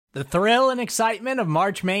The thrill and excitement of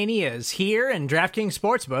March Mania is here, and DraftKings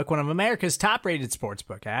Sportsbook, one of America's top-rated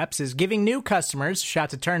sportsbook apps, is giving new customers a shot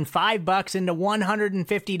to turn $5 into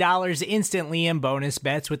 $150 instantly in bonus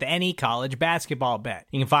bets with any college basketball bet.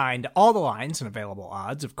 You can find all the lines and available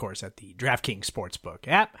odds, of course, at the DraftKings Sportsbook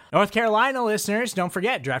app. North Carolina listeners, don't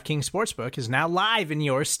forget, DraftKings Sportsbook is now live in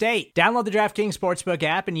your state. Download the DraftKings Sportsbook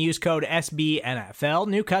app and use code SBNFL.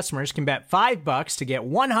 New customers can bet $5 to get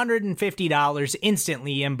 $150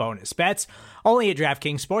 instantly in bonus bets, only at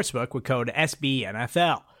DraftKings Sportsbook with code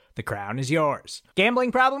SBNFL. The crown is yours.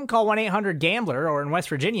 Gambling problem? Call 1-800-GAMBLER, or in West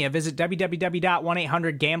Virginia, visit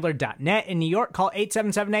www.1800gambler.net. In New York, call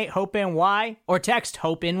 8778-HOPE-NY or text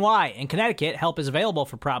HOPE-NY. In Connecticut, help is available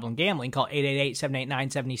for problem gambling. Call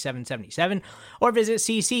 888-789-7777 or visit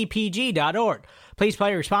ccpg.org. Please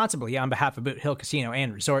play responsibly on behalf of Boot Hill Casino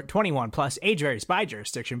and Resort. 21 plus, age varies by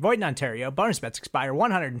jurisdiction. Void in Ontario. Bonus bets expire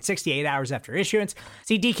 168 hours after issuance.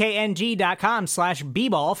 See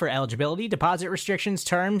dkng.com/bball for eligibility, deposit restrictions,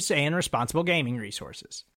 terms, and responsible gaming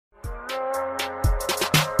resources.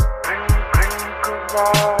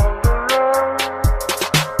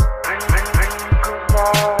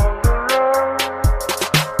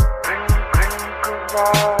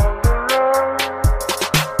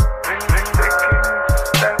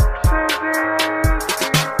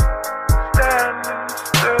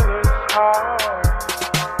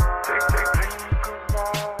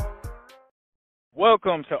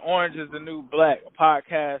 Welcome to Orange is the New Black, a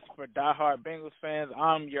podcast for diehard Bengals fans.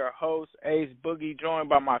 I'm your host, Ace Boogie, joined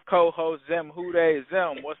by my co-host, Zem Hude.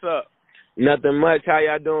 Zem, what's up? Nothing much. How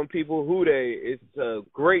y'all doing, people? Hude, it's a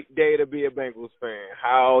great day to be a Bengals fan.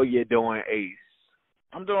 How you doing, Ace?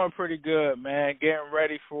 I'm doing pretty good, man. Getting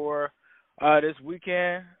ready for this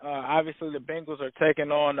weekend. Obviously, the Bengals are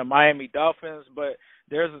taking on the Miami Dolphins, but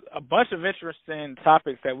there's a bunch of interesting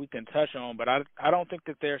topics that we can touch on, but I don't think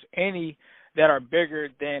that there's any that are bigger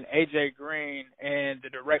than A.J. Green and the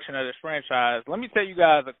direction of this franchise. Let me tell you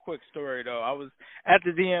guys a quick story, though. I was at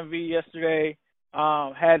the DMV yesterday,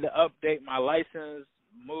 had to update my license,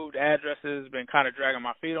 moved addresses, been kind of dragging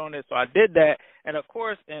my feet on it, so I did that. And, of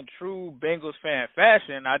course, in true Bengals fan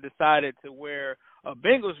fashion, I decided to wear a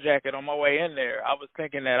Bengals jacket on my way in there. I was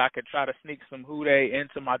thinking that I could try to sneak some Hude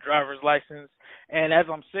into my driver's license. And as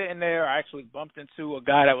I'm sitting there, I actually bumped into a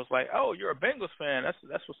guy that was like, "Oh, you're a Bengals fan.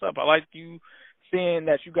 That's what's up. I like you seeing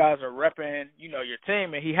that you guys are repping, your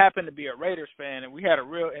team." And he happened to be a Raiders fan, and we had a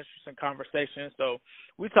real interesting conversation. So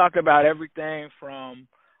we talked about everything from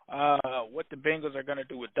what the Bengals are going to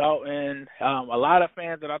do with Dalton. A lot of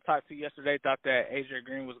fans that I talked to yesterday thought that A.J.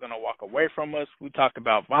 Green was going to walk away from us. We talked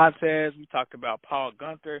about Vontaze. We talked about Paul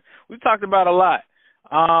Gunther. We talked about a lot.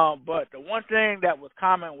 But the one thing that was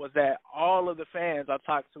common was that all of the fans, I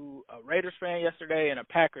talked to a Raiders fan yesterday and a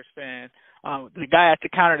Packers fan. The guy at the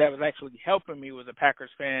counter that was actually helping me was a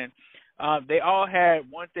Packers fan. They all had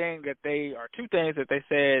two things that they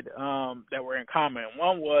said that were in common.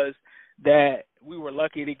 One was that we were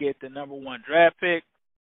lucky to get the number one draft pick.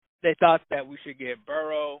 They thought that we should get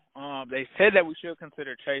Burrow. They said that we should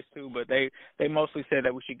consider Chase too, but they mostly said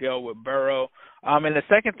that we should go with Burrow. And the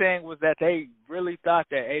second thing was that they really thought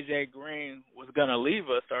that A.J. Green was going to leave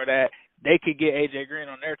us, or that they could get A.J. Green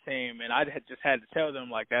on their team. And I just had to tell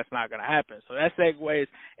them, like, that's not going to happen. So that segues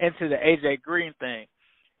into the A.J. Green thing.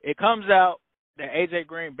 It comes out that A.J.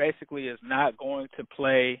 Green basically is not going to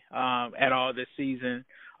play at all this season.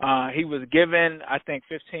 He was given, I think,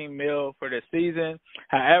 $15 million for this season.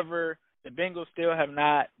 However, the Bengals still have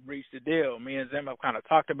not reached a deal. Me and Zim have kind of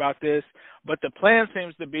talked about this, but the plan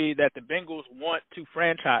seems to be that the Bengals want to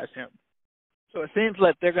franchise him. So it seems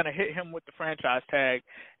like they're going to hit him with the franchise tag.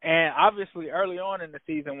 And obviously early on in the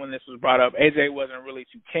season when this was brought up, A.J. wasn't really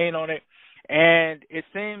too keen on it. And it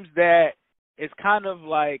seems that it's kind of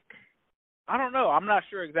like, I don't know. I'm not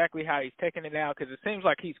sure exactly how he's taking it now, because it seems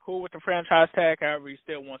like he's cool with the franchise tag. However, he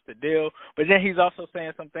still wants the deal. But then he's also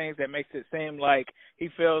saying some things that makes it seem like he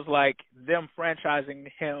feels like them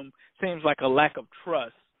franchising him seems like a lack of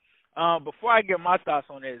trust. Before I get my thoughts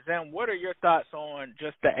on it, Zem, what are your thoughts on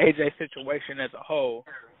just the AJ situation as a whole?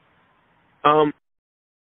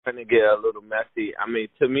 Trying to get a little messy. I mean,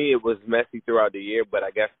 to me, it was messy throughout the year, but I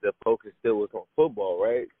guess the focus still was on football,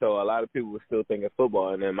 right? So a lot of people were still thinking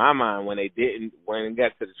football. And in my mind, when it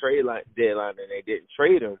got to the trade deadline and they didn't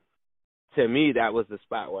trade him, to me, that was the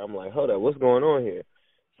spot where I'm like, hold up, what's going on here?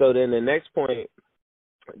 So then the next point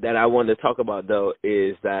that I wanted to talk about, though,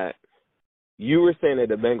 is that you were saying that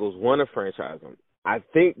the Bengals want to franchise him. I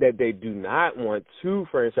think that they do not want to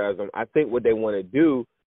franchise him. I think what they want to do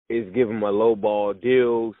is give him a low ball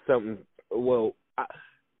deal, something. Well,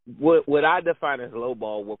 what I define as low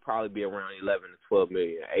ball will probably be around 11 to 12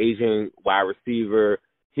 million. Asian wide receiver,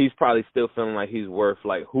 he's probably still feeling like he's worth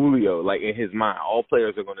like Julio, like in his mind. All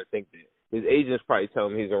players are going to think that. His agent's probably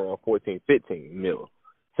telling him he's around 14, 15 mil.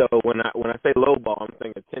 So when I say low ball, I'm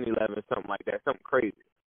thinking 10, 11, something like that, something crazy.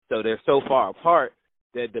 So they're so far apart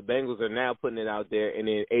that the Bengals are now putting it out there. And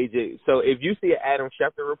then AJ, so if you see an Adam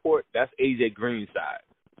Schefter report, that's AJ Green's side.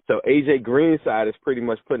 So AJ Green's side is pretty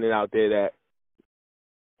much putting it out there that,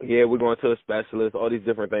 yeah, we're going to a specialist, all these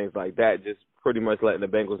different things like that, just pretty much letting the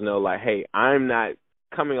Bengals know, like, hey, I'm not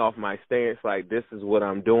coming off my stance, like, this is what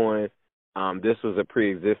I'm doing. This was a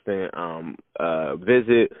pre-existing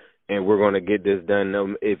visit, and we're going to get this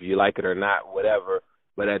done, if you like it or not, whatever.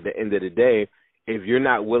 But at the end of the day, if you're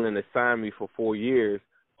not willing to sign me for 4 years,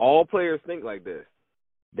 all players think like this,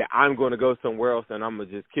 that I'm going to go somewhere else and I'm going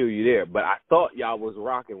to just kill you there. But I thought y'all was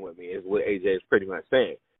rocking with me is what AJ is pretty much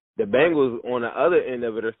saying. The Bengals on the other end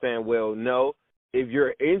of it are saying, well, no, if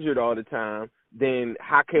you're injured all the time, then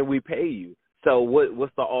how can we pay you? So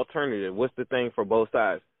what's the alternative? What's the thing for both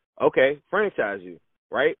sides? Okay, franchise you,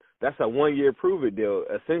 right? That's a 1-year prove-it deal,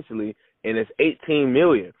 essentially, and it's $18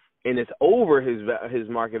 million, and it's over his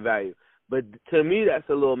market value. But to me, that's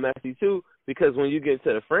a little messy, too, because when you get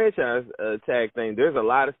to the franchise tag thing, there's a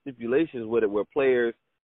lot of stipulations with it where players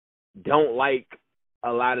don't like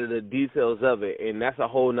a lot of the details of it, and that's a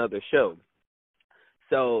whole nother show.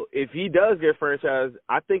 So if he does get franchised,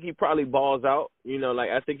 I think he probably balls out. You know, like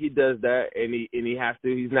I think he does that, and he has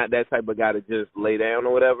to. He's not that type of guy to just lay down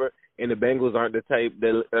or whatever. And the Bengals aren't the type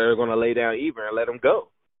that are going to lay down either and let him go.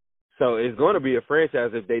 So it's going to be a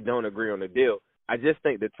franchise if they don't agree on the deal. I just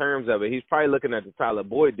think the terms of it. He's probably looking at the Tyler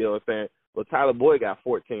Boyd deal and saying, "Well, Tyler Boyd got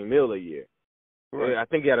 $14 million a year. Right. I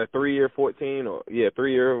think he had a 3-year 14 or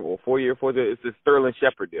 3-year or 4-year 14. It's the Sterling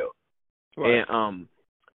Shepard deal." Right.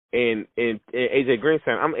 And AJ Green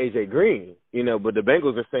saying, I'm AJ Green, you know, but the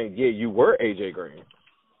Bengals are saying, yeah, you were AJ Green.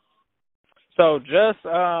 So just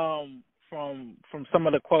from some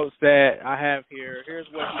of the quotes that I have here, here's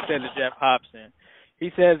what he said to Jeff Hobson. He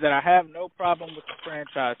says that I have no problem with the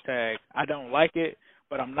franchise tag. I don't like it,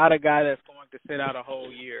 but I'm not a guy that's going to sit out a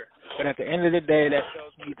whole year. But at the end of the day, that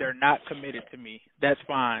shows me they're not committed to me. That's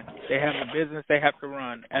fine. They have a business they have to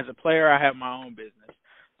run. As a player, I have my own business.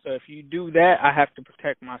 So if you do that, I have to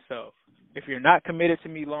protect myself. If you're not committed to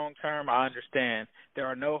me long term, I understand. There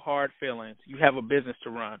are no hard feelings. You have a business to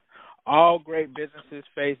run. All great businesses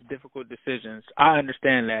face difficult decisions. I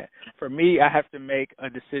understand that. For me, I have to make a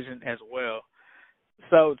decision as well.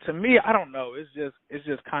 So to me, I don't know. It's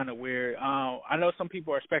just kind of weird. I know some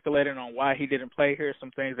people are speculating on why he didn't play here. Some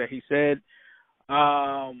things that he said.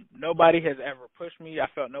 Nobody has ever pushed me. I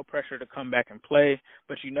felt no pressure to come back and play,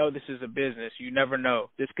 but you know this is a business. You never know.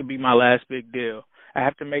 This could be my last big deal. I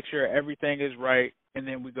have to make sure everything is right, and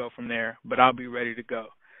then we go from there, but I'll be ready to go.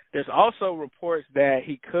 There's also reports that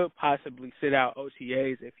he could possibly sit out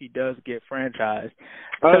OTAs if he does get franchised.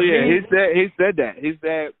 Oh, yeah, he said that. He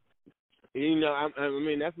said, you know, I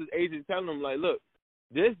mean, that's his agent telling him, like, look,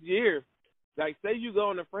 this year, like, say you go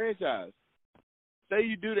on the franchise. Say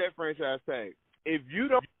you do that franchise tag. If you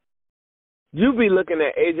don't, you be looking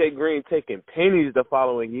at AJ Green taking pennies the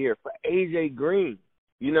following year for AJ Green.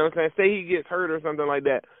 You know what I'm saying? Say he gets hurt or something like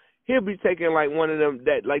that. He'll be taking like one of them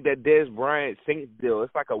that Dez Bryant Saints deal.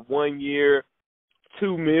 It's like a 1-year,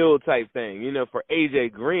 $2 million type thing, you know, for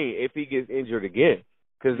AJ Green if he gets injured again.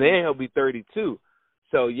 Because then he'll be 32.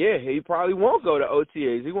 So yeah, he probably won't go to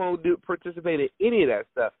OTAs. He won't participate in any of that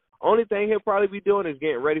stuff. Only thing he'll probably be doing is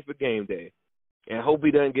getting ready for game day, and hope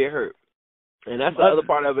he doesn't get hurt. And that's the other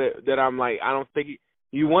part of it that I'm like, I don't think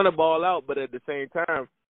you want to ball out, but at the same time,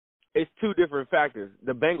 it's two different factors.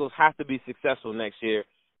 The Bengals have to be successful next year,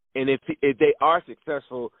 and if they are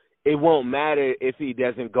successful, it won't matter if he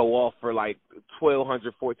doesn't go off for like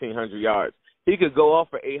 1,200, 1,400 yards. He could go off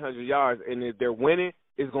for 800 yards, and if they're winning,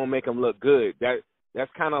 it's going to make them look good.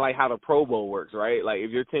 That's kind of like how the Pro Bowl works, right? Like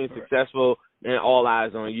if your team's successful, then all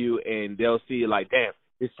eyes on you, and they'll see like, damn,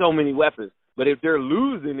 there's so many weapons. But if they're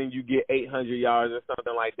losing and you get 800 yards or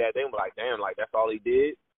something like that, they'll be like, damn, like that's all he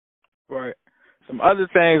did. Right. Some other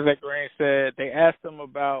things that Green said, they asked him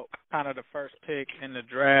about kind of the first pick in the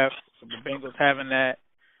draft, so the Bengals having that.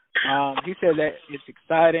 He said that it's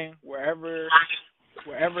exciting. Wherever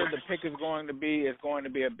the pick is going to be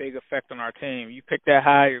a big effect on our team. You pick that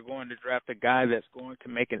high, you're going to draft a guy that's going to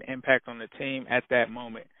make an impact on the team at that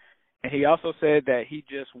moment. And he also said that he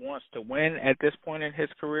just wants to win at this point in his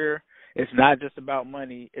career. It's not just about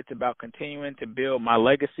money. It's about continuing to build my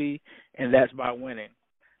legacy, and that's by winning.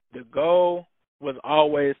 The goal was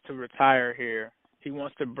always to retire here, He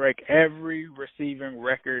wants to break every receiving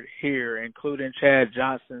record here, including Chad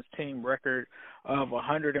Johnson's team record of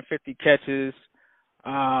 150 catches,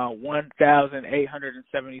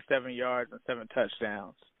 1,877 yards, and 7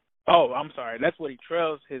 touchdowns. Oh, I'm sorry. That's what he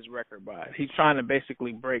trails his record by. He's trying to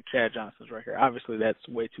basically break Chad Johnson's record. Obviously, that's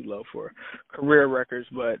way too low for career records,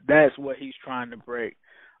 but that's what he's trying to break.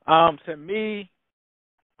 To me,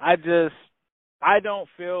 I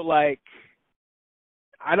feel like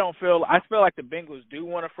the Bengals do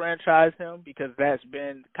want to franchise him because that's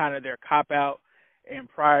been kind of their cop-out in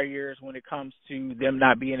prior years when it comes to them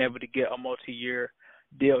not being able to get a multi-year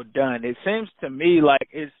deal done. It seems to me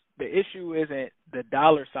like the issue isn't the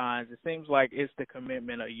dollar signs. It seems like it's the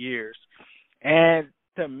commitment of years. And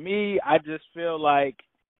to me, I just feel like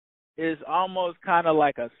it's almost kind of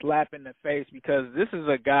like a slap in the face because this is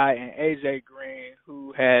a guy in A.J. Green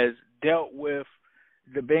who has dealt with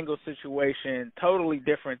the Bengals situation totally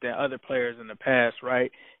different than other players in the past,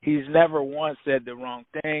 right? He's never once said the wrong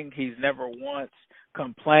thing. He's never once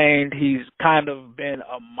complained. He's kind of been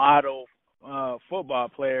a model football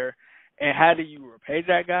player. And how do you repay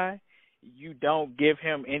that guy? You don't give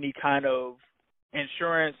him any kind of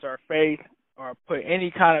insurance or faith or put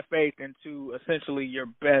any kind of faith into essentially your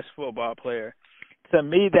best football player. To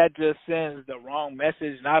me, that just sends the wrong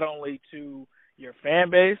message not only to your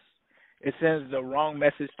fan base, it sends the wrong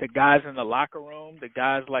message to guys in the locker room, the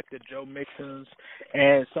guys like the Joe Mixons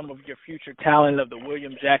and some of your future talent of the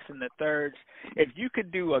William Jackson IIIs. If you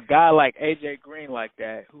could do a guy like A.J. Green like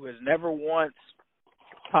that, who has never once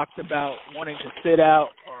talked about wanting to sit out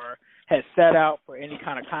or has sat out for any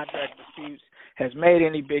kind of contract disputes, has made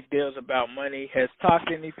any big deals about money, has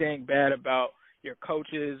talked anything bad about your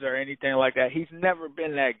coaches or anything like that. He's never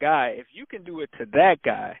been that guy. If you can do it to that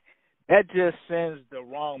guy, that just sends the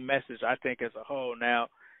wrong message, I think, as a whole. Now,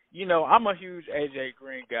 you know, I'm a huge A.J.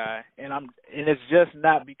 Green guy, and it's just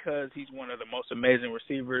not because he's one of the most amazing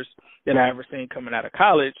receivers that I ever seen coming out of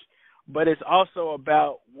college, but it's also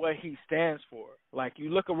about what he stands for. Like, you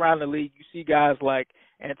look around the league, you see guys like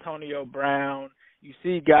Antonio Brown, you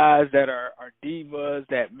see guys that are divas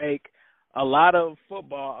that make a lot of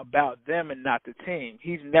football about them and not the team.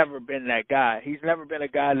 He's never been that guy. He's never been a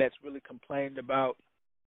guy that's really complained about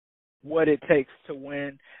what it takes to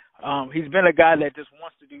win. He's been a guy that just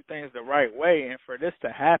wants to do things the right way, and for this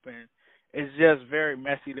to happen is just very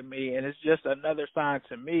messy to me, and it's just another sign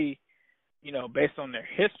to me, you know, based on their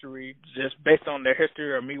history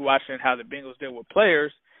or me watching how the Bengals deal with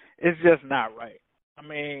players, it's just not right. I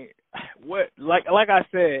mean, like I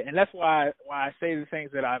said, and that's why I say the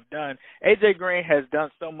things that I've done. A.J. Green has done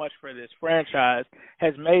so much for this franchise,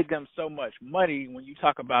 has made them so much money when you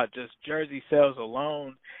talk about just jersey sales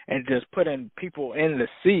alone and just putting people in the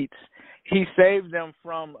seats. He saved them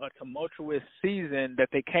from a tumultuous season that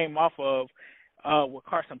they came off of with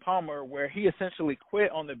Carson Palmer, where he essentially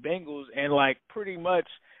quit on the Bengals and like pretty much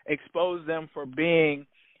exposed them for being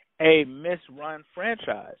a misrun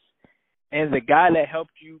franchise. And the guy that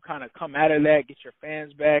helped you kind of come out of that, get your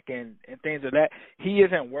fans back and things of that, he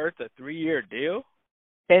isn't worth a 3-year deal.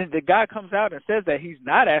 And the guy comes out and says that he's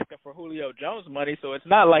not asking for Julio Jones money, so it's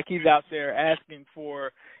not like he's out there asking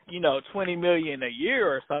for, you know, $20 million a year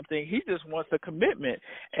or something. He just wants a commitment.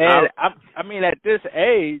 And I mean, at this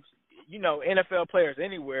age, you know, NFL players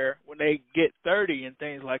anywhere, when they get 30 and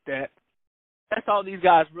things like that, that's all these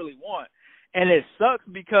guys really want. And it sucks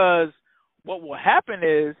because what will happen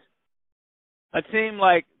is a team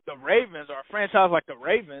like the Ravens or a franchise like the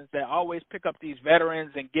Ravens that always pick up these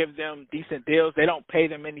veterans and give them decent deals, they don't pay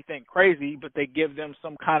them anything crazy, but they give them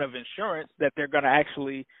some kind of insurance that they're going to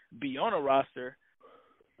actually be on a roster.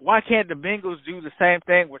 Why can't the Bengals do the same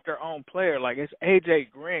thing with their own player? Like, it's A.J.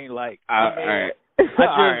 Green. Like, it's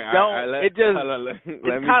kind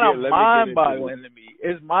of mind-boggling to me.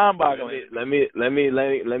 It's mind-boggling. Let me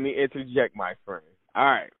interject, my friend. All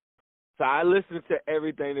right. So I listened to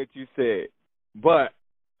everything that you said, but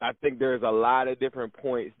I think there's a lot of different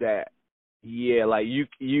points that, yeah, like you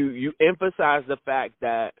emphasize the fact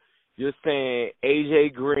that you're saying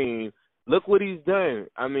A.J. Green, look what he's done.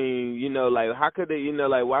 I mean, you know, like, how could they, you know,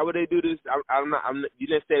 like, why would they do this? I'm not, you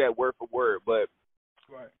didn't say that word for word, but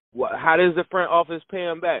right. How does the front office pay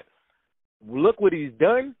him back? Look what he's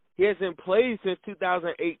done. He hasn't played since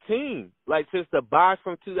 2018. Like, since the bye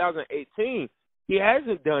from 2018, he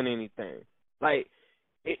hasn't done anything. Like,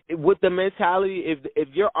 with the mentality, if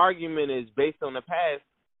your argument is based on the past,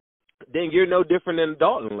 then you're no different than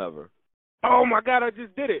Dalton Lover. Oh my God, I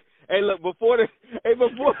just did it. Hey, look, before the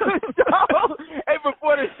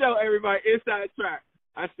show, everybody, inside track.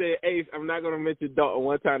 I said, Ace, I'm not going to mention Dalton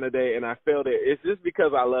one time today, and I failed it. It's just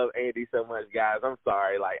because I love Andy so much, guys. I'm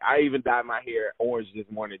sorry. Like, I even dyed my hair orange this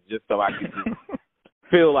morning just so I could just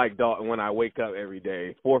feel like Dalton when I wake up every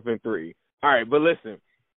day. 4th and 3. All right, but listen.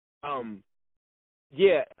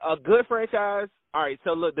 Yeah, a good franchise. All right,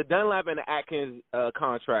 so look, the Dunlap and the Atkins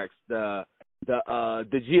contracts, the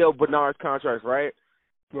Gio Bernard's contracts, right?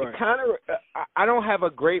 Right. Kind of. I don't have a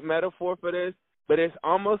great metaphor for this, but it's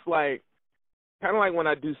almost like kind of like when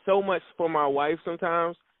I do so much for my wife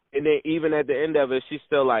sometimes, and then even at the end of it, she's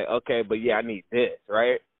still like, okay, but yeah, I need this,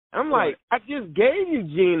 right? I'm like, I just gave you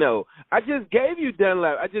Gino. I just gave you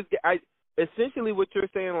Dunlap. Essentially what you're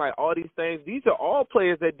saying, like all these things, these are all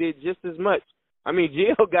players that did just as much. I mean,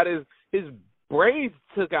 Gio got his brains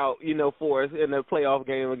took out, for us in the playoff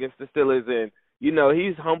game against the Steelers, and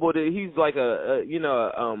he's humbled. He's like a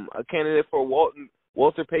candidate for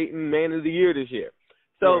Walter Payton Man of the Year this year.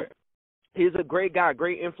 So. Right. He's a great guy,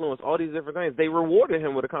 great influence, all these different things. They rewarded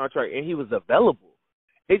him with a contract, and he was available.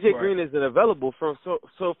 A.J. Green isn't available.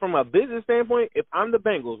 So from a business standpoint, if I'm the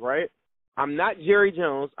Bengals, right, I'm not Jerry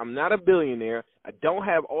Jones. I'm not a billionaire. I don't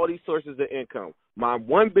have all these sources of income. My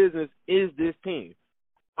one business is this team.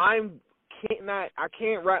 I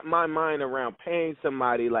can't wrap my mind around paying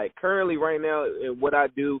somebody, like currently right now in what I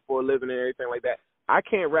do for a living and everything like that. I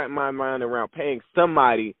can't wrap my mind around paying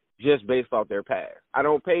somebody just based off their past. I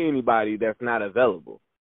don't pay anybody that's not available.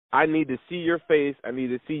 I need to see your face. I need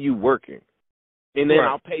to see you working. And then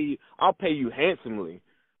I'll pay you handsomely.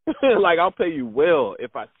 Like I'll pay you well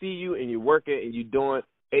if I see you and you're working and you're doing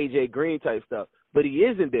A.J. Green type stuff. But he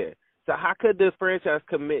isn't there. So how could the franchise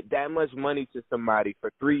commit that much money to somebody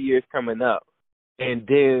for 3 years coming up and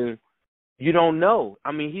then you don't know?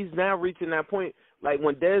 I mean, he's now reaching that point. Like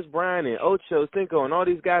when Des Bryant and Ocho Cinco and all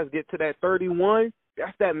these guys get to that 31,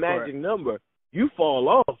 that's that magic number. You fall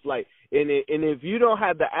off. Like, and if you don't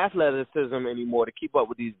have the athleticism anymore to keep up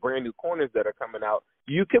with these brand new corners that are coming out,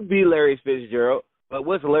 you could be Larry Fitzgerald. But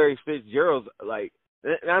what's Larry Fitzgerald's like?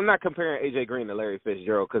 And I'm not comparing A.J. Green to Larry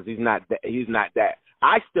Fitzgerald because he's not that.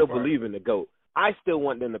 I still believe in the GOAT. I still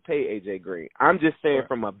want them to pay A.J. Green. I'm just saying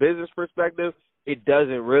from a business perspective, it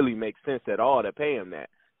doesn't really make sense at all to pay him that.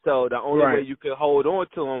 So the only way you could hold on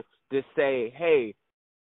to him to say, hey,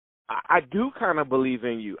 I do kind of believe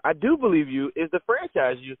in you. I do believe you is the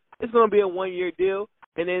franchise you. It's going to be a 1-year deal,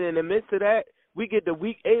 and then in the midst of that, we get to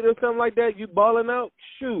week 8 or something like that. You balling out,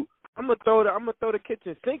 shoot. I'm gonna throw the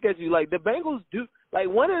kitchen sink at you. Like the Bengals do. Like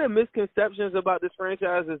one of the misconceptions about this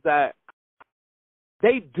franchise is that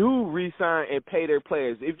they do re-sign and pay their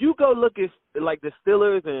players. If you go look at like the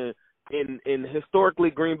Steelers and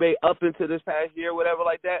historically Green Bay up into this past year, whatever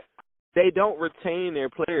like that, they don't retain their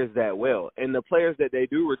players that well. And the players that they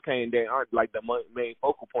do retain, they aren't like the main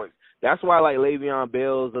focal points. That's why like Le'Veon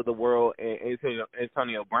Bells of the world and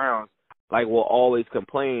Antonio Browns like will always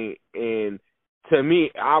complain. And to me,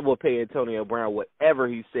 I will pay Antonio Brown whatever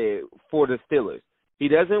he said for the Steelers. He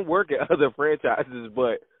doesn't work at other franchises,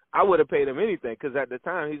 but I would have paid him anything because at the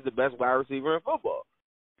time he's the best wide receiver in football.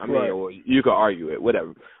 I mean, or you could argue it,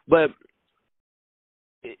 whatever. But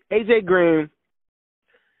A.J. Green,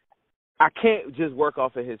 I can't just work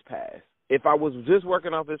off of his past. If I was just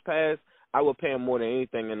working off his past, I would pay him more than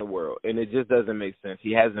anything in the world, and it just doesn't make sense.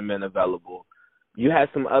 He hasn't been available. You had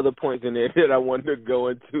some other points in there that I wanted to go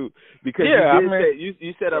into because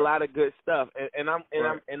you said a lot of good stuff, and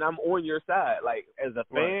I'm on your side, like as a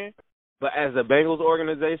fan, but as a Bengals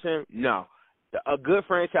organization, no. A good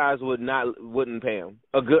franchise wouldn't pay him.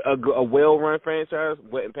 A well-run franchise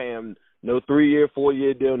wouldn't pay him no 3-year,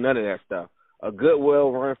 4-year deal, none of that stuff. A good,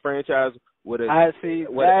 well-run franchise would have had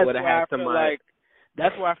somebody.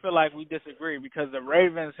 That's where I feel like we disagree because the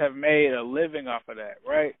Ravens have made a living off of that,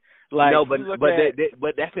 right? Like, no,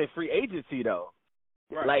 but that's in free agency though.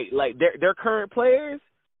 Right. Like their current players,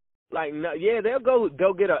 like they'll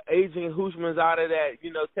go get an agent Hushman's out of that,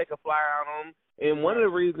 take a flyer out on them. And one of the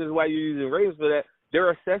reasons why you're using Ravens for that,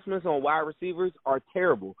 their assessments on wide receivers are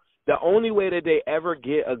terrible. The only way that they ever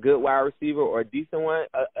get a good wide receiver or a decent one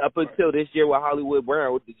up until this year with Hollywood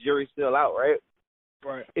Brown, with the jury still out,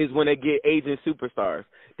 right, is when they get agent superstars.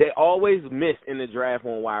 They always miss in the draft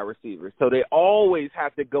on wide receivers, so they always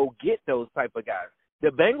have to go get those type of guys. The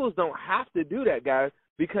Bengals don't have to do that, guys,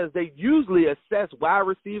 because they usually assess wide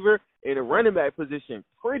receiver and the running back position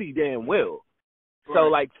pretty damn well. Right. So,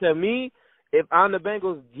 like, to me, if I'm the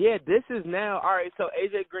Bengals, this is now, all right, so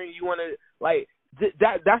A.J. Green, you want to, like,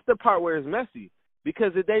 that's the part where it's messy.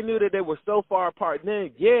 Because if they knew that they were so far apart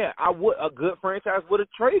then, a good franchise would have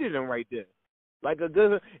traded him right there. Like a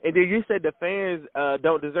good, and then you said the fans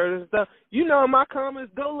don't deserve this stuff. You know, in my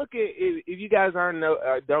comments, go look at if you guys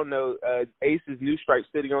don't know Ace's New Stripe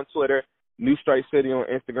City on Twitter, New Stripe City on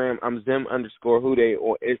Instagram. I'm Zim_Hude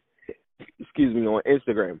on on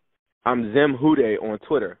Instagram. I'm Zim Hude on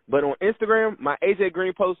Twitter. But on Instagram, my AJ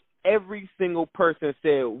Green post, every single person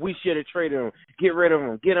said we should have traded him, get rid of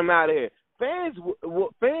him, get him out of here. Fans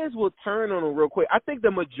will turn on him real quick. I think the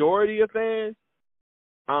majority of fans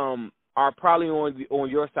are probably on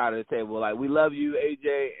your side of the table. Like, we love you, AJ,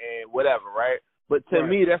 and whatever, right? But to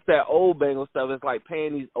me, that's that old Bengal stuff. It's like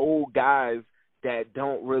paying these old guys that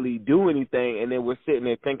don't really do anything, and then we're sitting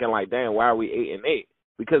there thinking like, damn, why are we 8-8?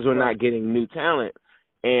 Because we're not getting new talent.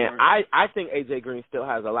 And I think AJ Green still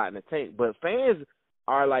has a lot in the tank, but fans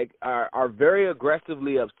are very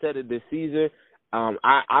aggressively upset at this season.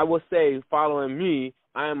 I would say, following me,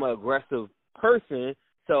 I am an aggressive person,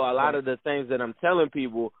 so a lot of the things that I'm telling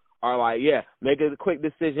people are like, yeah, make a quick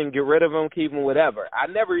decision, get rid of him, keep him, whatever. I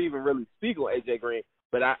never even really speak on AJ Green,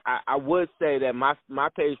 but I would say that my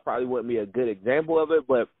page probably wouldn't be a good example of it,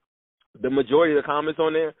 but the majority of the comments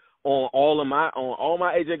on there on all my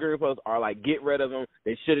AJ Green posts are like, get rid of him.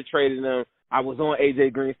 They should have traded him. I was on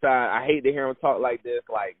AJ Green's side. I hate to hear him talk like this.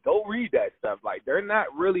 Like, go read that stuff. Like, they're not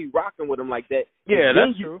really rocking with him like that. Yeah,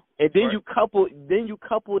 that's true. And then you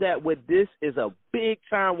couple that with this is a big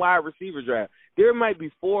time wide receiver draft. There might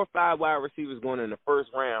be 4 or 5 wide receivers going in the first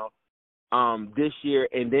round this year,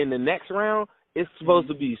 and then the next round it's supposed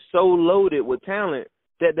to be so loaded with talent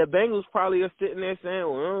that the Bengals probably are sitting there saying,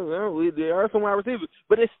 well, there are some wide receivers.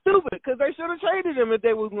 But it's stupid because they should have traded them if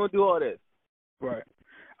they was going to do all this. Right.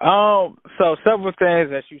 So several things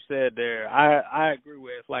that you said there, I agree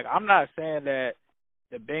with. Like, I'm not saying that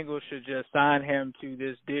the Bengals should just sign him to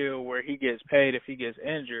this deal where he gets paid if he gets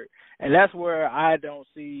injured. And that's where I don't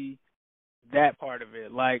see that part of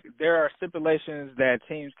it. Like, there are stipulations that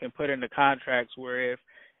teams can put into contracts where if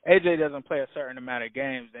AJ doesn't play a certain amount of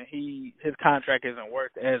games, then his contract isn't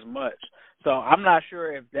worth as much. So I'm not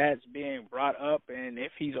sure if that's being brought up and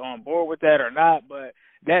if he's on board with that or not, but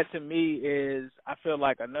that to me is, I feel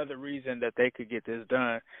like, another reason that they could get this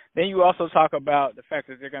done. Then you also talk about the fact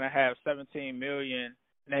that they're going to have $17 million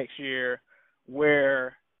next year,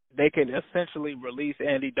 where they could essentially release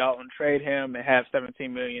Andy Dalton, trade him, and have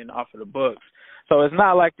 $17 million off of the books. So it's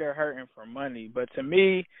not like they're hurting for money. But to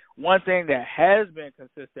me, one thing that has been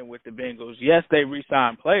consistent with the Bengals, yes, they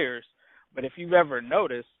re-sign players, but if you've ever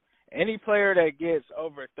noticed, any player that gets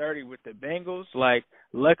over 30 with the Bengals, like,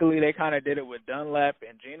 luckily they kind of did it with Dunlap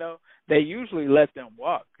and Geno, they usually let them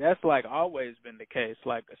walk. That's, like, always been the case.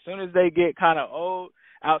 Like, as soon as they get kind of old,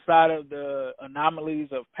 outside of the anomalies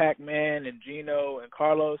of Pac-Man and Geno and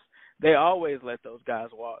Carlos, they always let those guys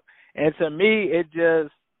walk. And to me, it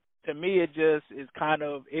just is kind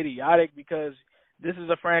of idiotic because this is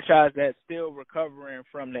a franchise that's still recovering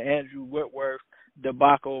from the Andrew Whitworth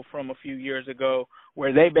debacle from a few years ago,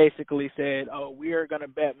 where they basically said, oh, we are going to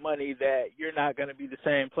bet money that you're not going to be the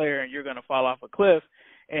same player and you're going to fall off a cliff.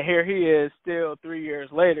 And here he is still 3 years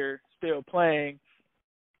later, still playing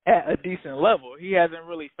at a decent level. He hasn't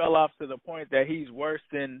really fell off to the point that he's worse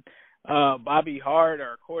than Bobby Hart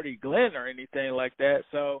or Cordy Glenn or anything like that.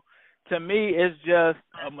 So to me, it's just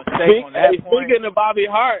a mistake on that point. Speaking of Bobby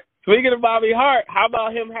Hart, how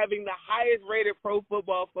about him having the highest rated Pro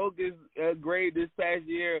Football Focus grade this past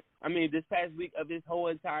week of his whole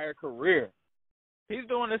entire career? He's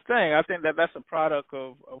doing his thing. I think that's a product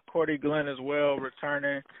of Cordy Glenn as well,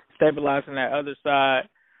 returning, stabilizing that other side.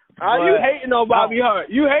 Are you hating on Bobby Hart?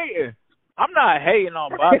 You hating? I'm not hating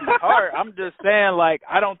on Bobby Hart. I'm just saying, like,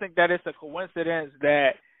 I don't think that it's a coincidence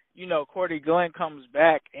that, you know, Cordy Glenn comes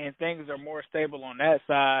back and things are more stable on that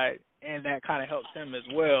side, and that kind of helps him as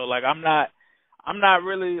well. Like, I'm not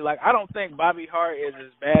really, like, I don't think Bobby Hart is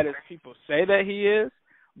as bad as people say that he is,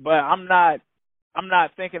 but I'm not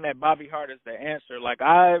thinking that Bobby Hart is the answer. Like,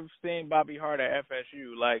 I've seen Bobby Hart at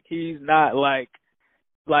FSU. Like, he's not like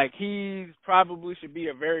he probably should be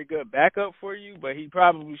a very good backup for you, but he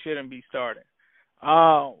probably shouldn't be starting.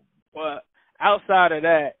 But outside of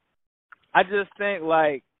that, I just think,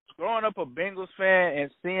 like, growing up a Bengals fan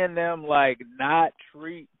and seeing them, like, not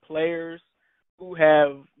treat players who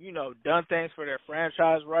have, you know, done things for their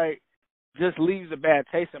franchise right just leaves a bad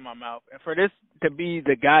taste in my mouth. And for this to be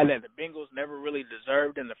the guy that the Bengals never really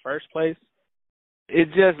deserved in the first place, it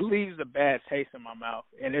just leaves a bad taste in my mouth.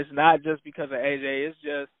 And it's not just because of AJ. It's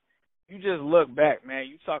just, you just look back, man.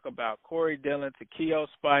 You talk about Corey Dillon, Takeo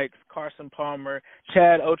Spikes, Carson Palmer,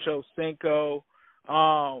 Chad Ochocinco,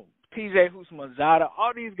 TJ Houshmandzadeh.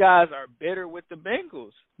 All these guys are bitter with the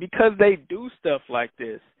Bengals because they do stuff like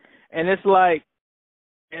this. And it's like,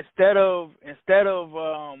 instead of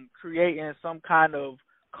creating some kind of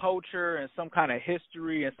culture and some kind of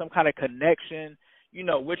history and some kind of connection,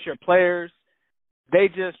 with your players, they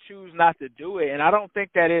just choose not to do it. And I don't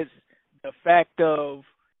think that it's the fact of,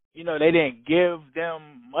 they didn't give them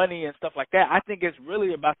money and stuff like that. I think it's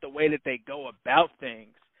really about the way that they go about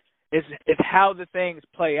things. It's how the things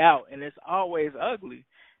play out, and it's always ugly.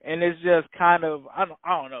 And it's just kind of, I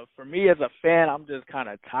don't know. For me as a fan, I'm just kind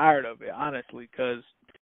of tired of it, honestly, because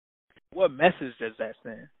what message does that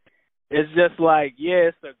send? It's just like, yeah,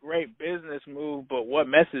 it's a great business move, but what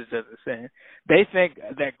message does it send? They think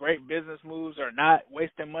that great business moves are not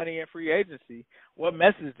wasting money in free agency. What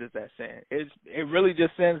message does that send? It really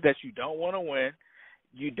just sends that you don't want to win,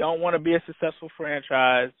 you don't want to be a successful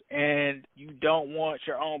franchise, and you don't want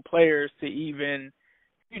your own players to even,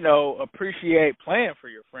 appreciate playing for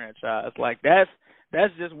your franchise. Like, that's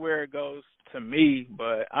just where it goes to me.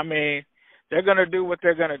 But, I mean, they're going to do what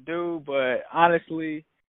they're going to do, but honestly,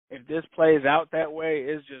 if this plays out that way,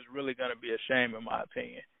 it's just really going to be a shame, in my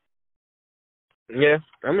opinion. Yeah,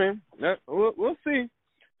 I mean, we'll see.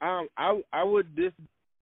 I would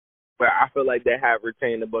but I feel like they have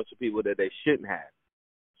retained a bunch of people that they shouldn't have.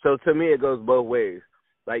 So to me, it goes both ways.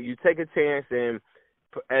 Like, you take a chance, and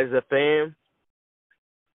as a fan,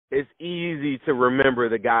 it's easy to remember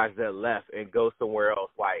the guys that left and go somewhere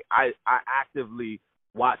else. Like, I actively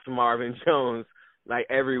watch Marvin Jones. Like,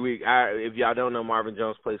 every week, if y'all don't know, Marvin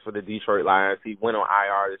Jones plays for the Detroit Lions. He went on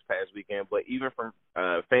IR this past weekend. But even from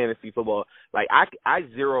fantasy football, like, I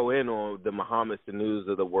zero in on the Mohamed Sanus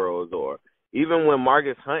of the world, or even when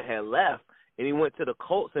Marcus Hunt had left and he went to the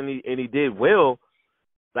Colts and he did well.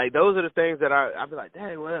 Like, those are the things that I'd be like,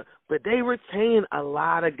 dang, well, but they retain a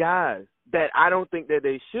lot of guys that I don't think that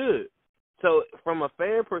they should. So from a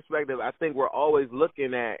fan perspective, I think we're always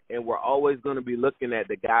looking at, and we're always going to be looking at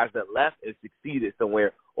the guys that left and succeeded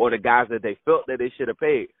somewhere, or the guys that they felt that they should have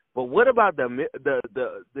paid. But what about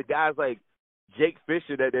the guys like Jake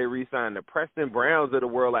Fisher that they re-signed, the Preston Browns of the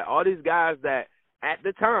world, like all these guys that at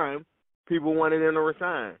the time people wanted them to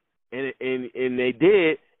resign, and they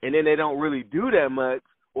did, and then they don't really do that much,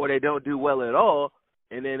 or they don't do well at all.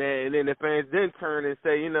 And then the fans then turn and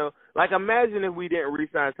say, like, imagine if we didn't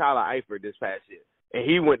re-sign Tyler Eifert this past year and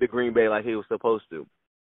he went to Green Bay like he was supposed to.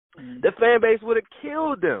 Mm-hmm. The fan base would have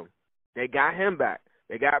killed them. They got him back.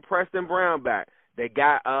 They got Preston Brown back. They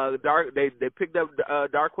got They picked up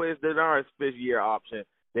Darqueze Dennard's fifth-year option.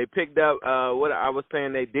 They picked up what I was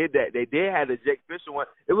saying. They did that. They did have the Jake Fisher one.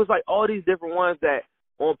 It was like all these different ones that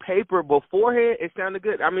on paper beforehand it sounded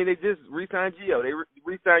good. I mean, they just re-signed Gio. They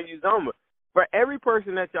re-signed Uzomah. For every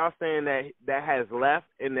person that y'all saying that has left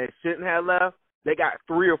and that shouldn't have left, they got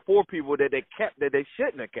 3 or 4 people that they kept that they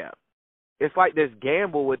shouldn't have kept. It's like this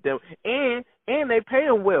gamble with them, and they pay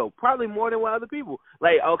them well, probably more than what other people.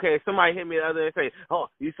 Like, okay, somebody hit me the other day and say, "Oh,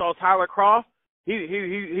 you saw Tyler Kroft? He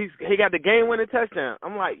got the game-winning touchdown."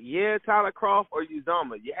 I'm like, yeah, Tyler Kroft or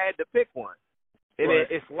Uzomah. You had to pick one, and right.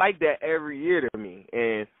 It's like that every year to me,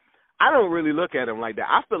 and I don't really look at them like that.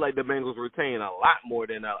 I feel like the Bengals retain a lot more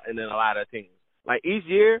than a lot of teams. Like, each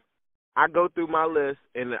year, I go through my list,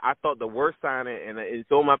 and I thought the worst signing, and it's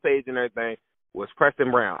on my page and everything, was Preston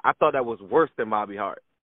Brown. I thought that was worse than Bobby Hart,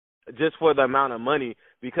 just for the amount of money,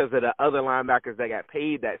 because of the other linebackers that got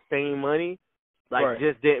paid that same money. Like, right.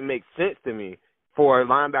 Just didn't make sense to me for a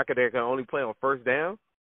linebacker that can only play on first down.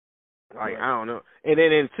 Like, right. I don't know. And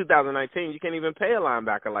then in 2019, you can't even pay a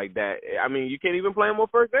linebacker like that. I mean, you can't even play him on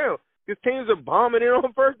first down. Because teams are bombing in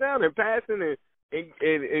on first down and passing and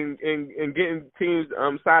getting teams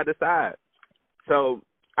side to side. So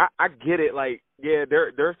I get it. Like, yeah,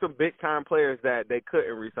 there's some big time players that they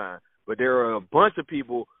couldn't resign, but there are a bunch of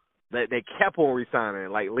people that they kept on resigning,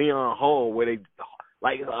 like Leon Hall, where they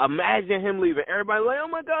like imagine him leaving. Everybody like, oh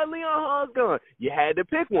my God, Leon Hall's gone. You had to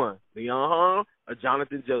pick one, Leon Hall or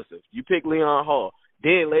Jonathan Joseph. You pick Leon Hall.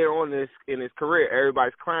 Then later on in his career,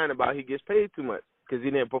 everybody's crying about he gets paid too much because he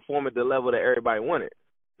didn't perform at the level that everybody wanted.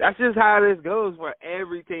 That's just how this goes for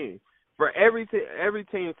every team. For every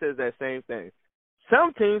team says that same thing.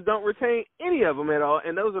 Some teams don't retain any of them at all,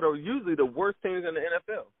 and those are usually the worst teams in the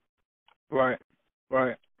NFL. Right.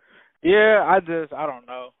 Yeah, I don't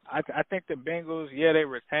know. I think the Bengals, yeah, they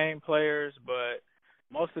retain players, but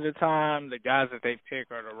most of the time the guys that they pick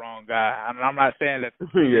are the wrong guy. I'm not saying that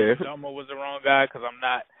Uzomah was the wrong guy because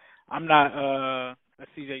I'm not a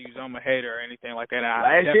CJ Uzomah hater or anything like that.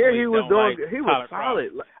 Last year he was solid.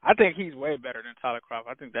 I think he's way better than Tyler Kroft.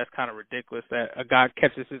 I think that's kind of ridiculous that a guy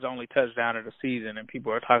catches his only touchdown of the season and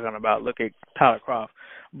people are talking about look at Tyler Kroft.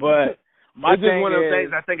 But it's just one of those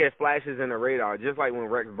things I think it flashes in the radar, just like when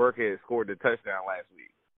Rex Burkhead scored the touchdown last week.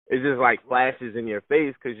 it's just like flashes in your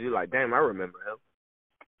face because you're like, damn, I remember him.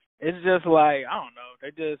 It's just like, I don't know.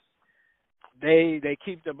 They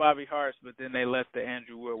keep the Bobby Harts, but then they let the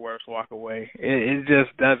Andrew Whitworths walk away. It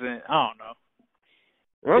just doesn't. I don't know.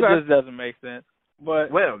 Okay. It just doesn't make sense.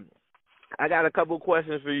 But well, I got a couple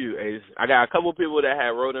questions for you, Ace. I got a couple people that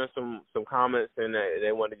have wrote in some comments and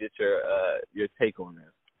they want to get your take on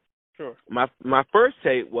this. Sure. My first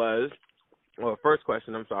take was, or first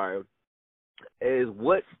question, I'm sorry, is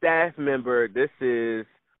what staff member? This is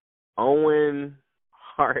Owen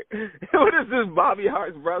Hart. What is this? Bobby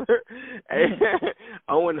Hart's brother?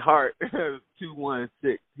 Owen Hart,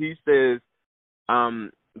 216. He says,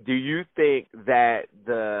 do you think that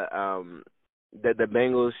the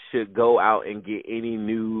Bengals should go out and get any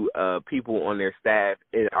new people on their staff?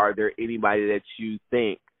 And are there anybody that you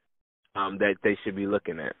think that they should be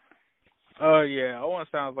looking at? Oh, yeah. Owen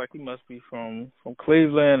sounds like he must be from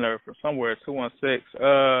Cleveland or from somewhere,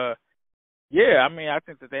 216. Yeah, I mean, I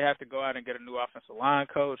think that they have to go out and get a new offensive line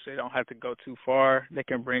coach. They don't have to go too far. They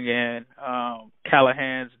can bring in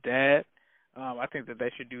Callahan's dad. I think that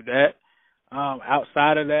they should do that.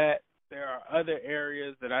 Outside of that, there are other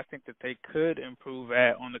areas that I think that they could improve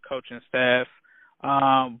at on the coaching staff.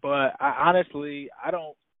 But I honestly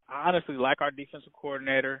like our defensive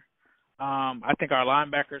coordinator. I think our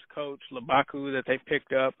linebackers coach, Labaku, that they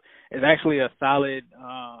picked up, is actually a solid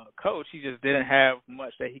coach. He just didn't have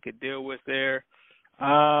much that he could deal with there.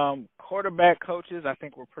 Quarterback coaches, I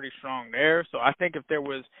think, were pretty strong there. So I think if there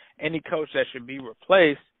was any coach that should be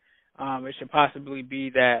replaced, it should possibly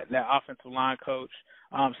be that offensive line coach.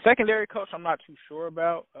 Secondary coach, I'm not too sure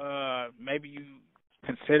about. Maybe you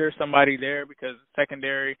consider somebody there because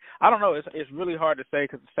secondary, I don't know. It's really hard to say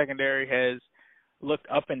because the secondary has looked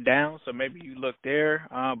up and down, so maybe you look there.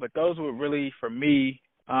 But those would really, for me,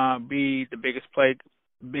 be the biggest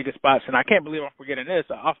spots. And I can't believe I'm forgetting this,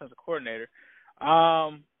 the offensive coordinator.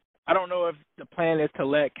 I don't know if the plan is to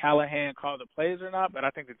let Callahan call the plays or not, but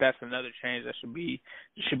I think that that's another change that should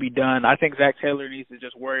be done. I think Zach Taylor needs to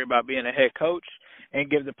just worry about being a head coach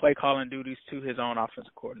and give the play calling duties to his own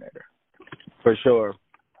offensive coordinator. For sure.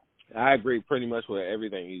 I agree pretty much with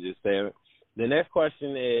everything you just said. The next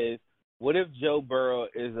question is, what if Joe Burrow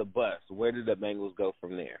is a bust? Where do the Bengals go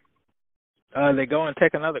from there? They go and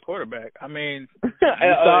take another quarterback. I mean, I'm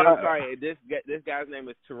sorry. This guy's name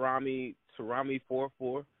is Tarami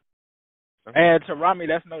 44. And Tarami,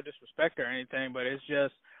 that's no disrespect or anything, but it's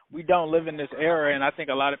just we don't live in this era, and I think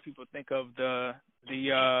a lot of people think of the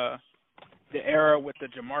era with the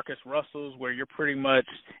Jamarcus Russells where you're pretty much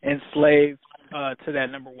enslaved to that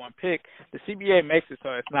number one pick. The CBA makes it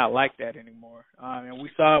so it's not like that anymore. And we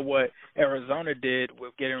saw what Arizona did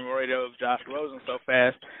with getting rid of Josh Rosen so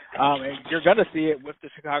fast. And you're going to see it with the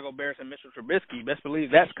Chicago Bears and Mitchell Trubisky. Best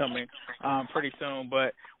believe that's coming pretty soon.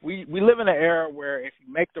 But we live in an era where if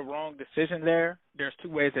you make the wrong decision there's two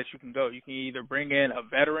ways that you can go. You can either bring in a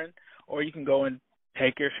veteran or you can go and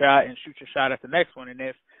take your shot and shoot your shot at the next one. And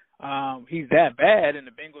if he's that bad and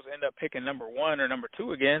the Bengals end up picking number 1 or number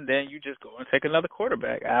 2 again, then you just go and take another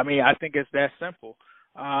quarterback. I mean, I think it's that simple.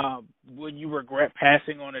 Would you regret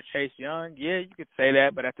passing on a Chase Young? Yeah, you could say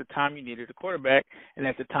that, but at the time you needed a quarterback, and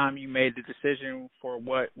at the time you made the decision for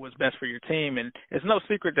what was best for your team. And it's no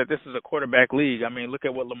secret that this is a quarterback league. I mean, look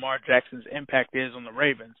at what Lamar Jackson's impact is on the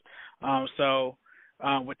Ravens.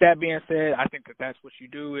 With that being said, I think that that's what you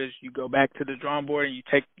do is you go back to the drawing board and you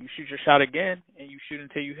shoot your shot again and you shoot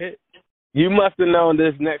until you hit. You must have known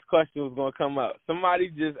this next question was going to come up. Somebody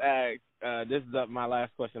just asked, this is my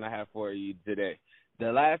last question I have for you today.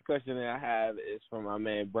 The last question that I have is from my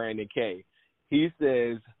man Brandon K. He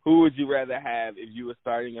says, who would you rather have if you were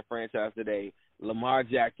starting a franchise today, Lamar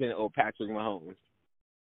Jackson or Patrick Mahomes?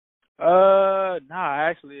 I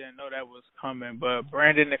actually didn't know that was coming. But,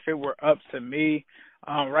 Brandon, if it were up to me,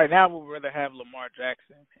 right now I would rather have Lamar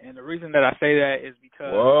Jackson. And the reason that I say that is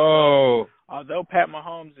because although Pat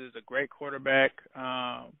Mahomes is a great quarterback,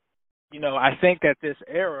 I think that this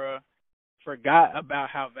era forgot about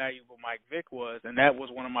how valuable Mike Vick was. And that was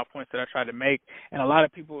one of my points that I tried to make. And a lot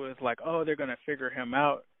of people was like, oh, they're going to figure him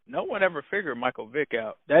out. No one ever figured Michael Vick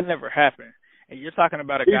out. That never happened. And you're talking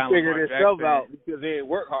about a guy like Lamar Jackson. He figured himself out because he didn't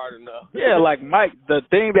work hard enough. Yeah, like Mike, the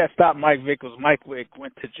thing that stopped Mike Vick was Mike Vick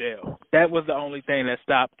went to jail. That was the only thing that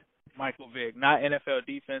stopped Michael Vick, not NFL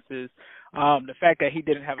defenses. The fact that he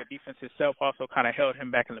didn't have a defense himself also kind of held him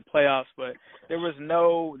back in the playoffs, but there was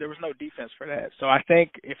no defense for that. So I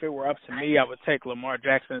think if it were up to me, I would take Lamar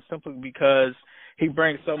Jackson simply because he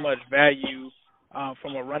brings so much value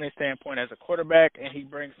from a running standpoint as a quarterback, and he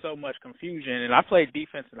brings so much confusion. And I played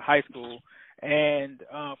defense in high school, And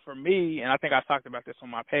for me, and I think I talked about this on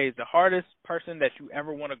my page, the hardest person that you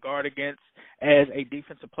ever want to guard against as a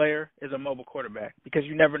defensive player is a mobile quarterback, because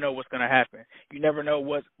you never know what's going to happen. You never know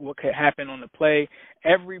what could happen on the play.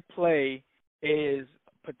 Every play is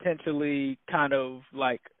potentially kind of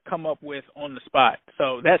like come up with on the spot.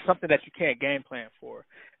 So that's something that you can't game plan for.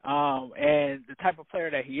 And the type of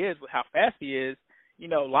player that he is, with how fast he is, you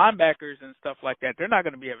know, linebackers and stuff like that, they're not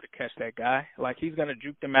going to be able to catch that guy. Like, he's going to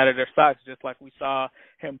juke them out of their socks, just like we saw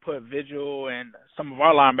him put Vigil and some of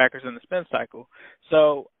our linebackers in the spin cycle.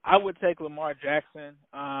 So I would take Lamar Jackson.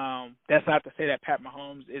 That's not to say that Pat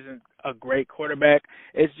Mahomes isn't a great quarterback.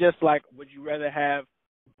 It's just like, would you rather have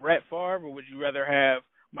Brett Favre or would you rather have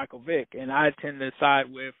Michael Vick? And I tend to side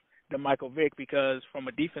with the Michael Vick, because from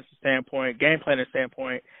a defensive standpoint, game planning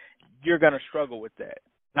standpoint, you're going to struggle with that.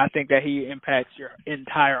 I think that he impacts your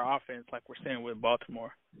entire offense, like we're seeing with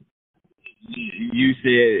Baltimore. You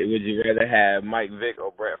said, would you rather have Mike Vick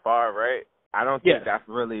or Brett Favre, right? I don't think that's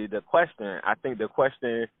really the question. I think the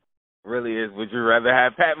question really is, would you rather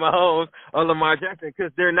have Pat Mahomes or Lamar Jackson?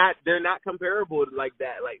 Because they're not comparable like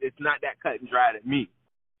that. Like, it's not that cut and dry to me.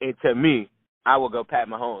 And to me, I will go Pat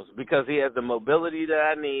Mahomes, because he has the mobility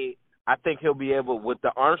that I need. I think he'll be able, with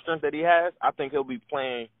the arm strength that he has, I think he'll be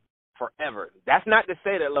playing forever. That's not to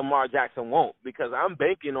say that Lamar Jackson won't, because I'm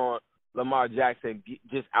banking on Lamar Jackson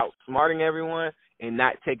just outsmarting everyone and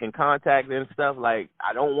not taking contact and stuff. Like,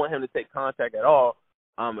 I don't want him to take contact at all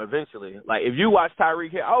eventually. Like, if you watch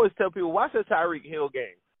Tyreek Hill, I always tell people, watch the Tyreek Hill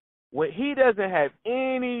game. When he doesn't have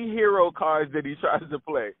any hero cards that he tries to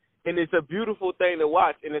play, and it's a beautiful thing to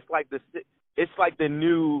watch, and it's like the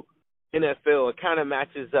new NFL. It kind of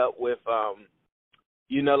matches up with,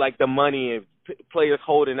 like the money and players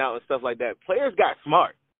holding out and stuff like that. Players got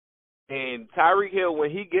smart, and Tyreek Hill,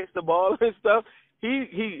 when he gets the ball and stuff,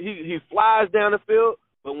 he flies down the field.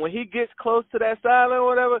 But when he gets close to that sideline or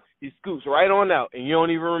whatever, he scoots right on out, and you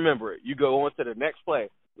don't even remember it. You go on to the next play.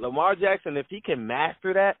 Lamar Jackson, if he can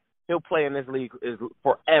master that, he'll play in this league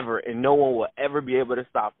forever, and no one will ever be able to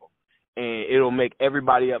stop him. And it'll make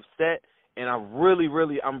everybody upset. And I'm really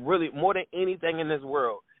more than anything in this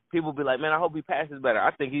world, people be like, man, I hope he passes better.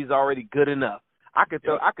 I think he's already good enough. I could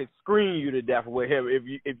screen you to death with him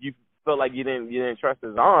if you felt like you didn't trust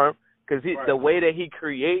his arm, because the way that he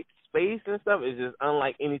creates space and stuff is just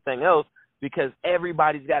unlike anything else, because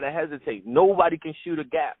everybody's got to hesitate. Nobody can shoot a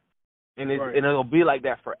gap, and it'll be like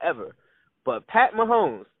that forever. But Pat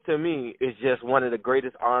Mahomes, to me, is just one of the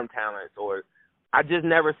greatest arm talents, or I just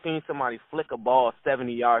never seen somebody flick a ball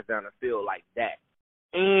 70 yards down the field like that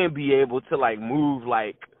and be able to, like, move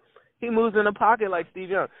like he moves in the pocket like Steve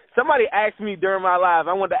Young. Somebody asked me during my live,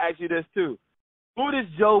 I wanted to ask you this too. Who does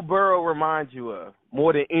Joe Burrow remind you of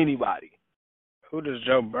more than anybody? Who does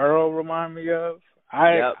Joe Burrow remind me of?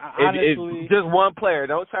 I honestly, just one player.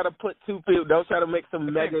 Don't try to put two people. Don't try to make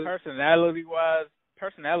some mega.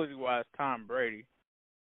 Personality-wise, Tom Brady.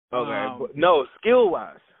 Okay, but no,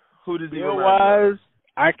 skill-wise. Who does he remind you of?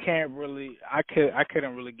 I couldn't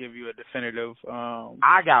really give you a definitive.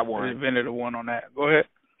 I got one. Definitive one on that. Go ahead.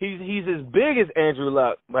 He's as big as Andrew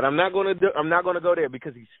Luck, but I'm not gonna go there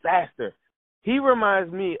because he's faster. He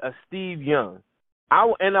reminds me of Steve Young. I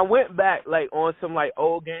went back like on some like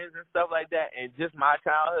old games and stuff like that, and just my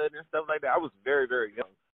childhood and stuff like that. I was very, very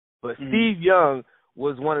young, but Steve Young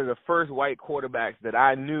was one of the first white quarterbacks that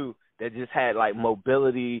I knew that just had like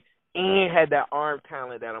mobility and had that arm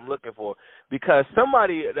talent that I'm looking for. Because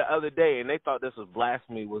somebody the other day, and they thought this was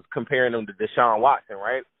blasphemy, was comparing him to Deshaun Watson,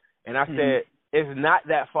 right? And I said, it's not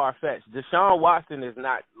that far-fetched. Deshaun Watson is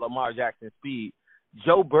not Lamar Jackson's speed.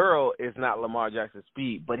 Joe Burrow is not Lamar Jackson's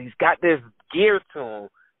speed, but he's got this gear to him.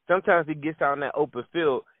 Sometimes he gets out in that open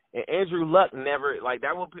field, and Andrew Luck never, like,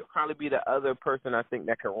 that would probably be the other person I think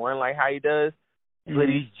that can run like how he does. But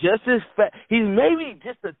he's just as fast. He's maybe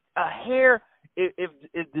just a hair. If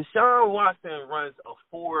Deshaun Watson runs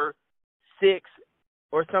a 4.6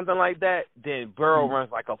 or something like that, then Burrow runs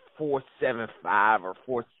like a 4.75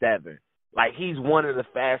 or 4.7. Like, he's one of the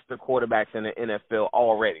faster quarterbacks in the NFL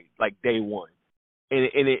already, like day one. And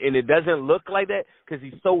it doesn't look like that because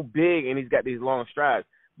he's so big and he's got these long strides.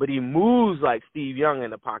 But he moves like Steve Young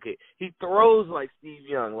in the pocket. He throws like Steve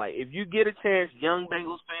Young. Like, if you get a chance, young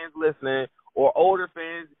Bengals fans listening or older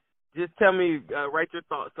fans, just tell me, write your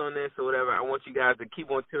thoughts on this or whatever. I want you guys to keep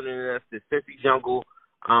on tuning in to Cincy Jungle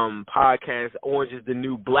podcast. Orange is the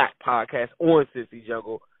New Black podcast on Cincy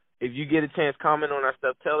Jungle. If you get a chance, comment on our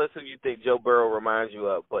stuff. Tell us who you think Joe Burrow reminds you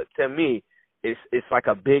of. But to me, it's like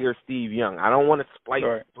a bigger Steve Young. I don't want to splice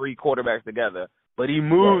three quarterbacks together, but he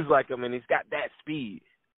moves like him, and he's got that speed.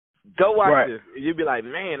 Go watch this. You'll be like,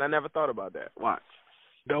 man, I never thought about that. Watch.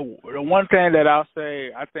 The one thing that I'll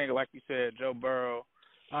say, I think, like you said, Joe Burrow.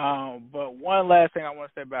 But one last thing I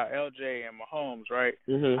want to say about LJ and Mahomes, right?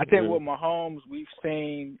 I think with Mahomes, we've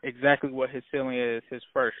seen exactly what his ceiling is his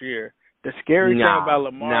first year. The scary thing about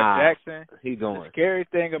Lamar Jackson, the scary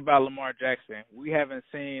thing about Lamar Jackson, we haven't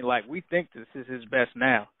seen, like, we think this is his best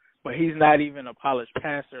now, but he's not even a polished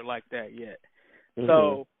passer like that yet.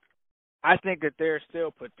 So I think that there's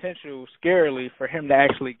still potential, scarily, for him to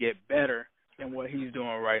actually get better than what he's doing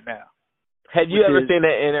right now. Have you ever seen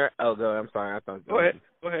that Oh, go ahead. I'm sorry. Go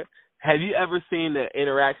ahead. Have you ever seen the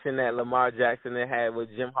interaction that Lamar Jackson had with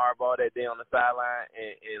Jim Harbaugh that day on the sideline?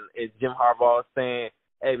 And Jim Harbaugh saying,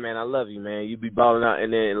 hey, man, I love you, man. You be balling out.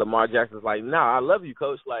 And then Lamar Jackson's like, nah, I love you,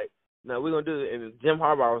 coach. Like, no, we're going to do it. And Jim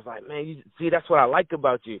Harbaugh was like, man, see, that's what I like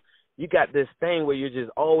about you. You got this thing where you're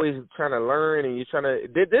just always trying to learn and you're trying to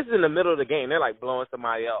 – this is in the middle of the game. They're like blowing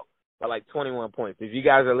somebody out by like 21 points. If you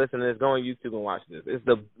guys are listening to this, go on YouTube and watch this. It's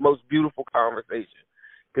the most beautiful conversation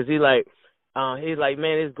because he's like,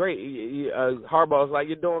 man, it's great. Harbaugh's like,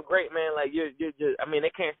 you're doing great, man. Like, you're just, I mean,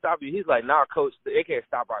 they can't stop you. He's like, nah, coach, they can't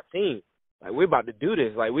stop our team. Like, we're about to do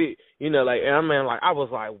this. Like, and I mean, like, I was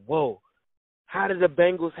like, whoa, how did the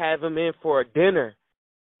Bengals have him in for a dinner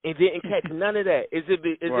and didn't catch none of that? Is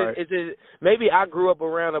it maybe I grew up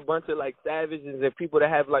around a bunch of, like, savages and people that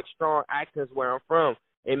have, like, strong accents where I'm from,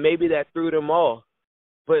 and maybe that threw them off.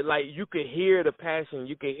 But, like, you could hear the passion.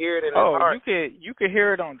 You could hear it in the heart. You could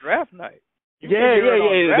hear it on draft night. Yeah.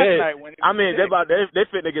 I mean, they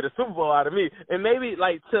finna get a Super Bowl out of me, and maybe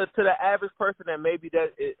like to the average person that maybe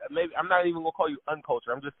I'm not even gonna call you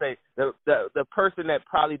uncultured. I'm just saying the person that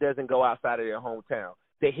probably doesn't go outside of their hometown.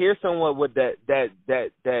 To hear someone with that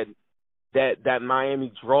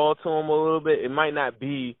Miami draw to them a little bit, it might not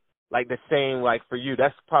be like the same like for you.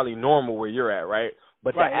 That's probably normal where you're at, right?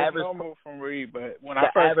 But right, the average it's normal from Reed. But when I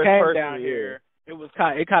first came down here,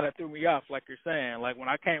 it kind of threw me off, like you're saying. Like when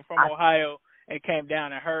I came from Ohio and came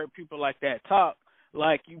down and heard people like that talk,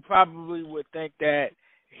 like you probably would think that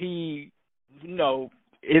he,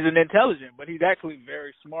 isn't intelligent, but he's actually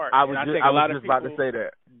very smart. I was just about to say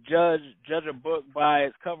that. Judge a book by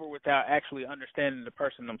its cover without actually understanding the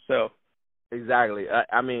person themselves. Exactly.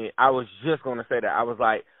 I mean, I was just going to say that. I was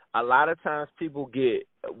like, a lot of times people get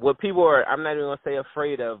what people are, I'm not even going to say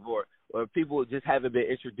afraid of, or people just haven't been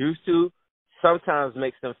introduced to, sometimes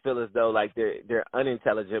makes them feel as though like they're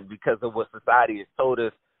unintelligent because of what society has told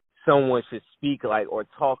us someone should speak like or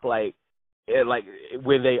talk like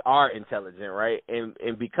when they are intelligent, right? And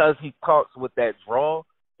because he talks with that drawl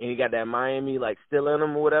and he got that Miami like still in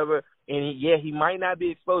him or whatever, and he might not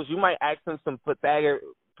be exposed. You might ask him some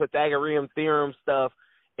Pythagorean theorem stuff,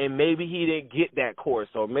 and maybe he didn't get that course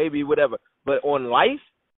or maybe whatever. But on life,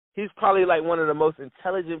 he's probably like one of the most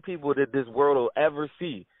intelligent people that this world will ever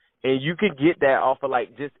see. And you could get that off of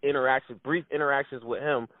like just brief interactions with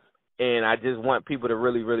him. And I just want people to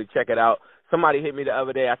really, really check it out. Somebody hit me the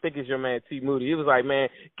other day. I think it's your man T. Moody. He was like, man,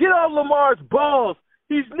 get off Lamar's balls.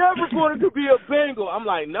 He's never going to be a Bengal. I'm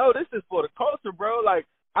like, no, this is for the culture, bro. Like,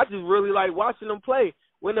 I just really like watching them play.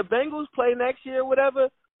 When the Bengals play next year or whatever,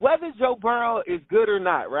 whether Joe Burrow is good or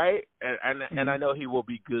not, right? And I know he will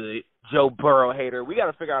be good. Joe Burrow hater. We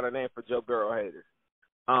got to figure out a name for Joe Burrow haters.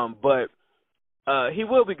 But he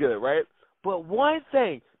will be good, right? But one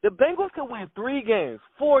thing, the Bengals can win 3 games,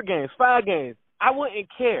 4 games, 5 games. I wouldn't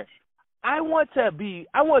care. I want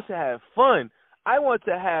to have fun. I want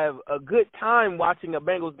to have a good time watching a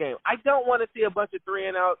Bengals game. I don't want to see a bunch of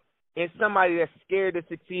 3-and-outs and somebody that's scared to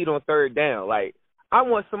succeed on third down. Like, I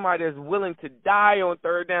want somebody that's willing to die on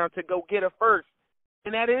third down to go get a first.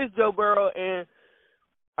 And that is Joe Burrow. And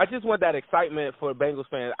I just want that excitement for Bengals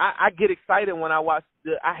fans. I get excited when I watch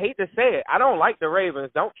I hate to say it. I don't like the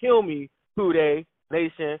Ravens. Don't kill me, Houday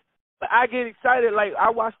Nation. But I get excited. Like, I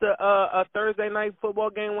watched a Thursday night football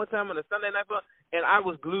game one time and a Sunday night football, and I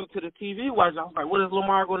was glued to the TV watching. I was like, what is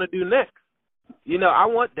Lamar going to do next? I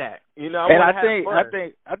want that.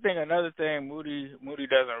 I think another thing Moody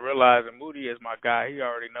doesn't realize, and Moody is my guy, he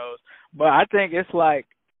already knows. But I think it's like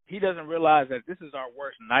he doesn't realize that this is our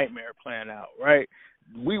worst nightmare playing out, right?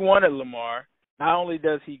 We wanted Lamar. Not only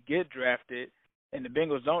does he get drafted, and the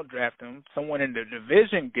Bengals don't draft him, someone in the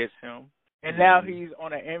division gets him, and now he's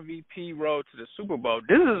on an MVP road to the Super Bowl.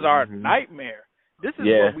 This is our nightmare. This is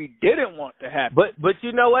what we didn't want to happen. But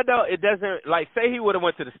you know what though? It doesn't like say he would have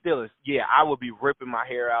went to the Steelers. Yeah, I would be ripping my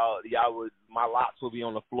hair out. My locks would be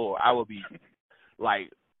on the floor. I would be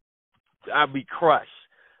like, I'd be crushed.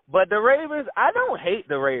 But the Ravens, I don't hate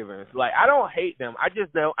the Ravens. Like, I don't hate them. I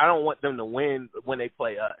don't want them to win when they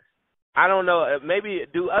play us. I don't know. Maybe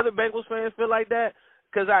do other Bengals fans feel like that?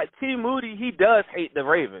 Because T. Moody, he does hate the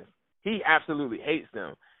Ravens. he absolutely hates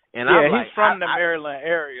them. And yeah, I'm he's from the Maryland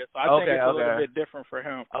area, so I think it's a little bit different for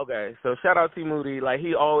him. Okay, so shout out T Moody. Like,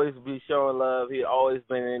 he always be showing love. He always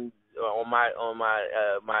been on my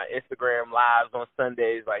my Instagram lives on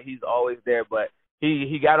Sundays. Like, he's always there. But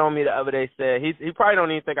he got on me the other day. Said he probably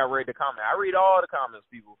don't even think I read the comment. I read all the comments,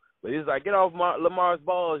 people. But he's like, get off Lamar's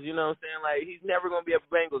balls. You know what I'm saying? Like, he's never gonna be a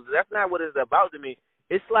Bengals. That's not what it's about to me.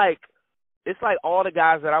 It's like all the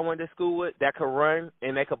guys that I went to school with that could run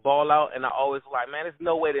and they could ball out, and I always was like, man, there's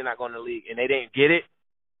no way they're not going to the league. And they didn't get it.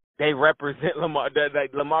 They represent Lamar.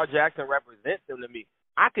 Like, Lamar Jackson represents them to me.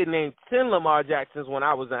 I could name 10 Lamar Jacksons when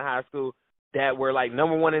I was in high school that were like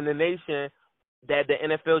number one in the nation that the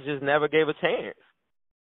NFL just never gave a chance.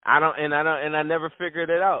 I never figured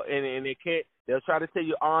it out. And they can't. They'll try to tell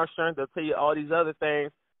you arm strength. They'll tell you all these other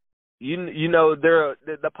things. You know,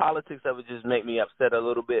 the politics of it just make me upset a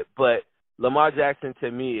little bit, but Lamar Jackson to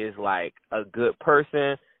me is like a good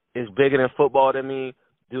person. Is bigger than football to me.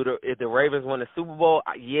 If the Ravens win the Super Bowl,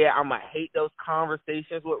 yeah, I might hate those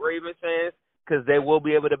conversations with Ravens fans because they will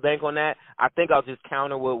be able to bank on that. I think I'll just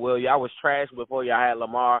counter with Will. Y'all was trash before y'all had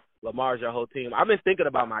Lamar. Lamar's your whole team. I've been thinking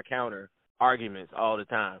about my counter arguments all the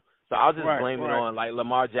time. So I'll just blame it on like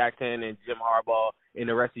Lamar Jackson and Jim Harbaugh and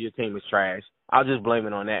the rest of your team is trash. I'll just blame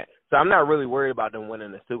it on that. So I'm not really worried about them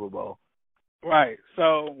winning the Super Bowl. Right.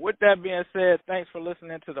 So with that being said, thanks for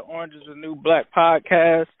listening to the Orange is the New Black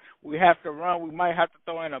podcast. We have to run. We might have to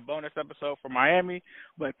throw in a bonus episode for Miami,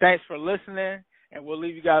 but thanks for listening, and we'll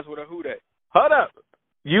leave you guys with a who dat. Hold up.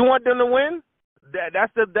 You want them to win?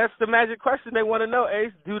 That's the magic question they want to know,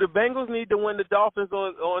 Ace. Do the Bengals need to win the Dolphins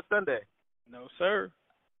on Sunday? No, sir.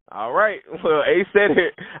 All right. Well, Ace said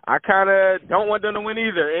it. I kind of don't want them to win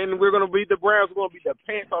either, and we're going to beat the Browns. We're going to beat the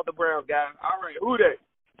pants off the Browns, guys. All right. Who dat?